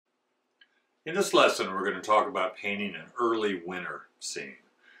In this lesson, we're going to talk about painting an early winter scene.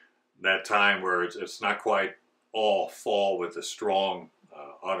 That time where it's not quite all fall with the strong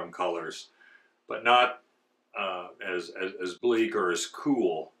autumn colors, but not as bleak or as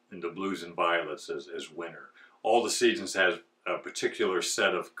cool in the blues and violets as winter. All the seasons have a particular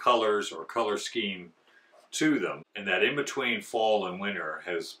set of colors or color scheme to them, and that in between fall and winter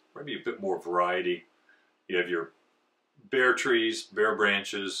has maybe a bit more variety. You have your bare trees, bare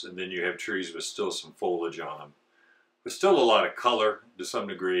branches, and then you have trees with still some foliage on them. But still a lot of color to some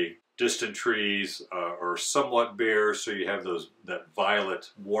degree. Distant trees are somewhat bare, so you have that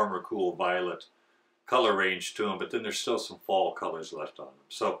violet, warm or cool violet color range to them, but then there's still some fall colors left on them.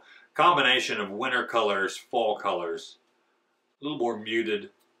 So combination of winter colors, fall colors, a little more muted.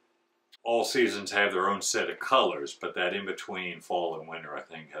 All seasons have their own set of colors, but that in between fall and winter I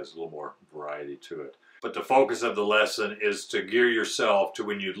think has a little more variety to it. But the focus of the lesson is to gear yourself to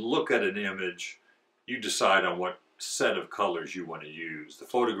when you look at an image, you decide on what set of colors you want to use. The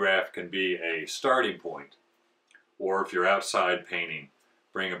photograph can be a starting point, or if you're outside painting,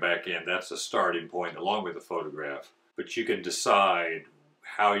 bring it back in. That's a starting point along with the photograph. But you can decide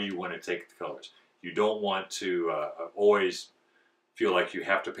how you want to take the colors. You don't want to always feel like you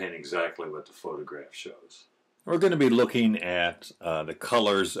have to paint exactly what the photograph shows. We're going to be looking at the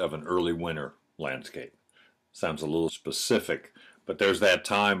colors of an early winter landscape. Sounds a little specific, but there's that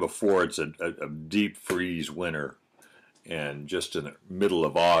time before it's a deep freeze winter and just in the middle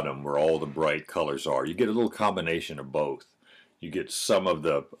of autumn where all the bright colors are. You get a little combination of both. You get some of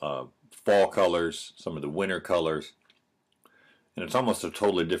the fall colors, some of the winter colors, and it's almost a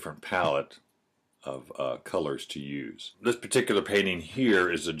totally different palette of colors to use. This particular painting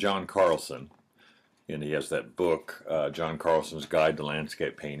here is a John Carlson, and he has that book, John Carlson's Guide to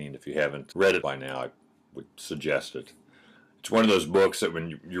Landscape Painting. If you haven't read it by now, I would suggest it. It's one of those books that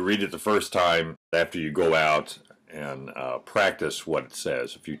when you read it the first time, after you go out and practice what it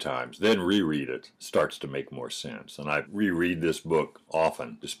says a few times, then reread it, starts to make more sense. And I reread this book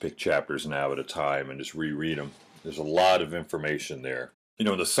often, just pick chapters now at a time and just reread them. There's a lot of information there. You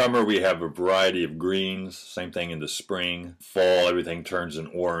know, in the summer we have a variety of greens, same thing in the spring. Fall, everything turns in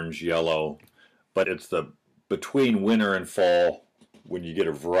orange, yellow, but it's the between winter and fall when you get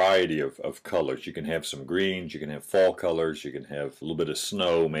a variety of colors. You can have some greens, you can have fall colors, you can have a little bit of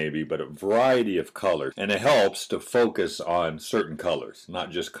snow maybe, but a variety of colors. And it helps to focus on certain colors, not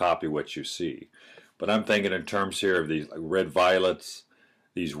just copy what you see. But I'm thinking in terms here of these like red violets,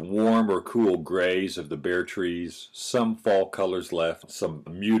 these warm or cool grays of the bare trees, some fall colors left, some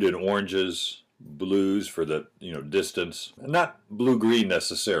muted oranges, blues for the distance, not blue-green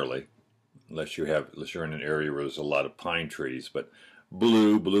necessarily, unless you're in an area where there's a lot of pine trees, but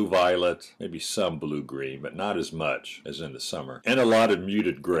blue-violet, maybe some blue-green, but not as much as in the summer. And a lot of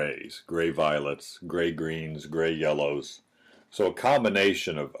muted grays, gray-violets, gray-greens, gray-yellows. So a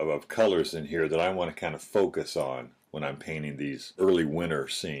combination of colors in here that I want to kind of focus on when I'm painting these early winter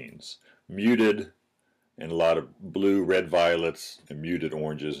scenes. Muted and a lot of blue, red violets, and muted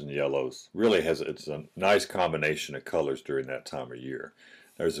oranges and yellows. Really it's a nice combination of colors during that time of year.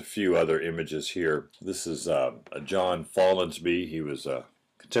 There's a few other images here. This is a John Follansbee. He was a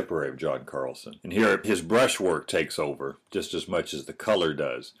contemporary of John Carlson. And here his brushwork takes over just as much as the color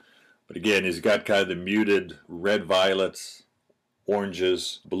does. But again, he's got kind of the muted red violets,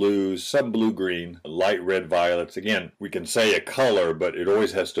 oranges, blues, some blue-green, light red violets. Again, we can say a color, but it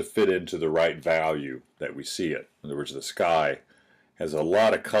always has to fit into the right value that we see it. In other words, the sky has a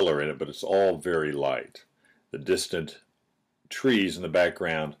lot of color in it, but it's all very light. The distant trees in the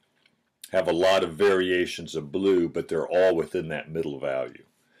background have a lot of variations of blue, but they're all within that middle value.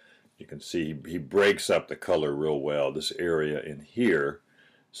 You can see he breaks up the color real well. This area in here,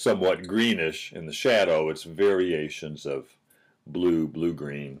 somewhat greenish in the shadow, it's variations of blue,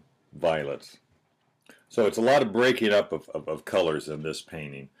 blue-green, violets. So it's a lot of breaking up of colors in this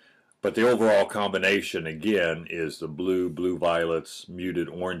painting. But the overall combination, again, is the blue-violets, muted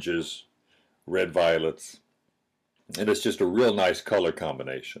oranges, red violets. And it's just a real nice color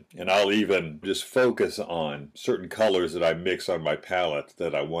combination. And I'll even just focus on certain colors that I mix on my palette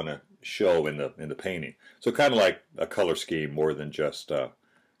that I want to show in the painting. So kind of like a color scheme more than just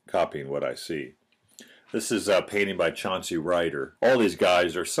copying what I see. This is a painting by Chauncey Ryder. All these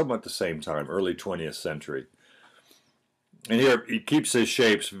guys are somewhat the same time, early 20th century. And here he keeps his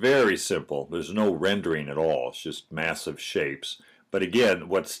shapes very simple. There's no rendering at all. It's just massive shapes. But again,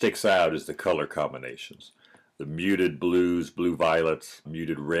 what sticks out is the color combinations. The muted blues, blue violets,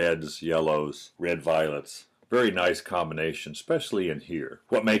 muted reds, yellows, red violets. Very nice combination, especially in here.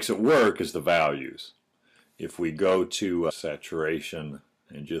 What makes it work is the values. If we go to saturation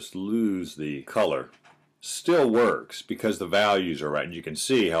and just lose the color. Still works because the values are right. And you can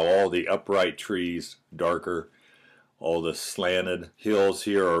see how all the upright trees darker, all the slanted hills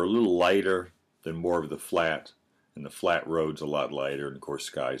here are a little lighter than more of the flat, and the flat road's a lot lighter, and of course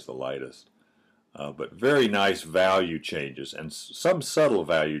sky's the lightest. But very nice value changes, and some subtle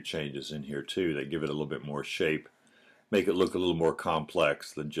value changes in here too that give it a little bit more shape, make it look a little more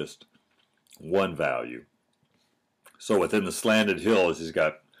complex than just one value. So within the slanted hills, he's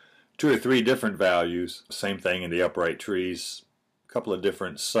got 2 or 3 different values. Same thing in the upright trees, a couple of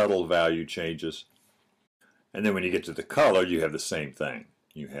different subtle value changes. And then when you get to the color, you have the same thing.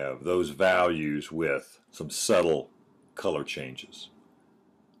 You have those values with some subtle color changes.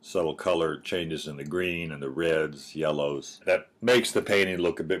 Subtle color changes in the green and the reds, yellows. That makes the painting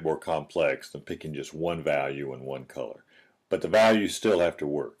look a bit more complex than picking just one value and one color. But the values still have to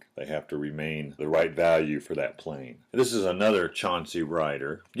work. They have to remain the right value for that plane. This is another Chauncey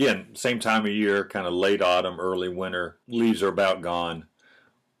Rider. Again, same time of year, kind of late autumn, early winter. Leaves are about gone.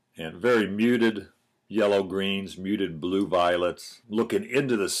 And very muted yellow greens, muted blue violets. Looking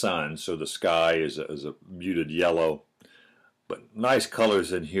into the sun, so the sky is a muted yellow. But nice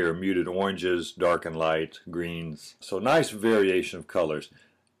colors in here, muted oranges, dark and light, greens. So nice variation of colors.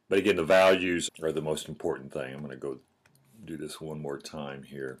 But again, the values are the most important thing. I'm going to go do this one more time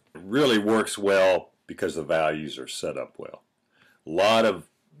here. It really works well because the values are set up well. A lot of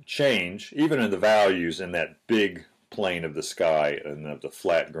change, even in the values in that big plane of the sky and of the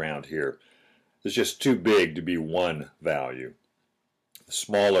flat ground here. It's just too big to be one value. The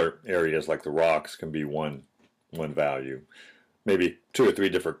smaller areas like the rocks can be one value. Maybe 2 or 3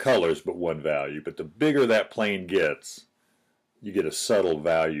 different colors, but one value. But the bigger that plane gets, you get a subtle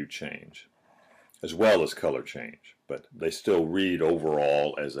value change, as well as color change. But they still read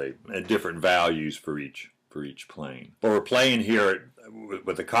overall as different values for each plane. But we're playing here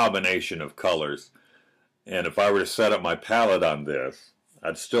with a combination of colors. And if I were to set up my palette on this,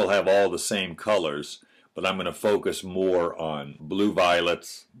 I'd still have all the same colors, but I'm going to focus more on blue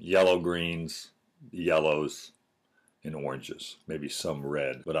violets, yellow greens, yellows, and oranges, maybe some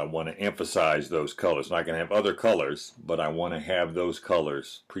red. But I want to emphasize those colors. I'm not going to have other colors, but I want to have those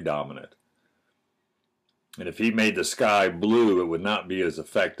colors predominant. And if he made the sky blue, it would not be as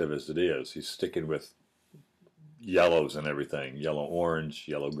effective as it is. He's sticking with yellows and everything. Yellow orange,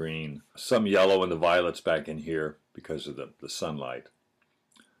 yellow green. Some yellow in the violets back in here because of the sunlight.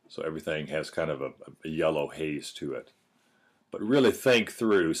 So everything has kind of a yellow haze to it. But really think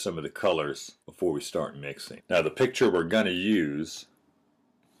through some of the colors before we start mixing. Now the picture we're going to use,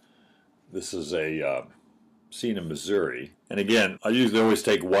 this is a scene in Missouri. And again, I usually always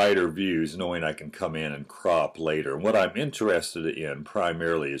take wider views knowing I can come in and crop later. And what I'm interested in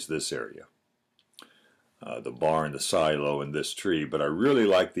primarily is this area. The barn, the silo, and this tree. But I really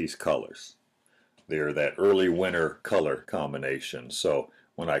like these colors. They're that early winter color combination. So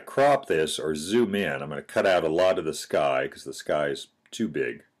when I crop this or zoom in, I'm going to cut out a lot of the sky because the sky is too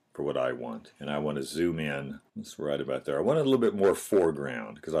big for what I want. And I want to zoom in. That's right about there. I want a little bit more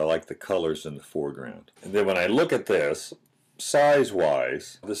foreground because I like the colors in the foreground. And then when I look at this,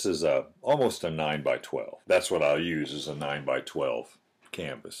 size-wise, this is almost a 9 by 12. That's what I'll use as a 9 by 12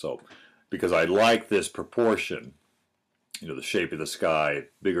 canvas. So because I like this proportion, you know, the shape of the sky,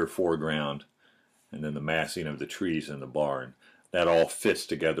 bigger foreground, and then the massing of the trees in the barn. That all fits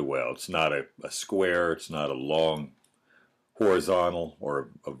together well. It's not a square, it's not a long horizontal or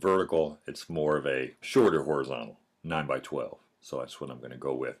a vertical, it's more of a shorter horizontal, 9 by 12. So that's what I'm going to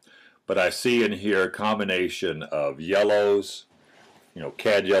go with. But I see in here a combination of yellows, you know,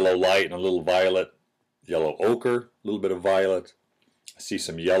 cad yellow light and a little violet, yellow ochre, a little bit of violet. I see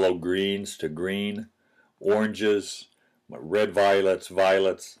some yellow greens to green, oranges, red violets,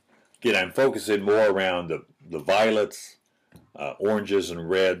 violets. Again, I'm focusing more around the violets, oranges and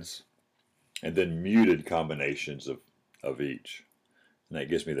reds, and then muted combinations of each. And that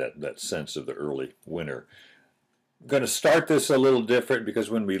gives me that sense of the early winter. I'm going to start this a little different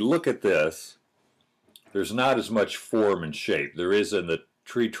because when we look at this, there's not as much form and shape. There is in the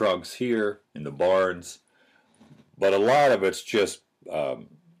tree trunks here, in the barns, but a lot of it's just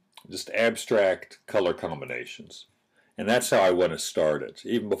abstract color combinations. And that's how I want to start it.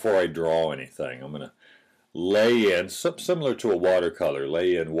 Even before I draw anything, I'm going to lay in, similar to a watercolor,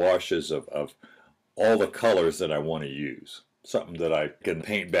 lay in washes of all the colors that I want to use. Something that I can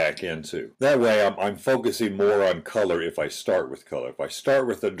paint back into. That way I'm focusing more on color if I start with color. If I start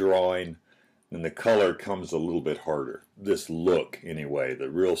with a drawing, then the color comes a little bit harder. This look, anyway,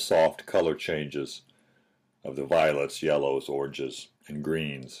 the real soft color changes of the violets, yellows, oranges, and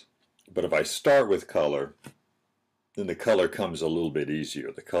greens. But if I start with color, then the color comes a little bit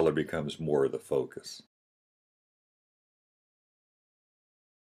easier. The color becomes more of the focus.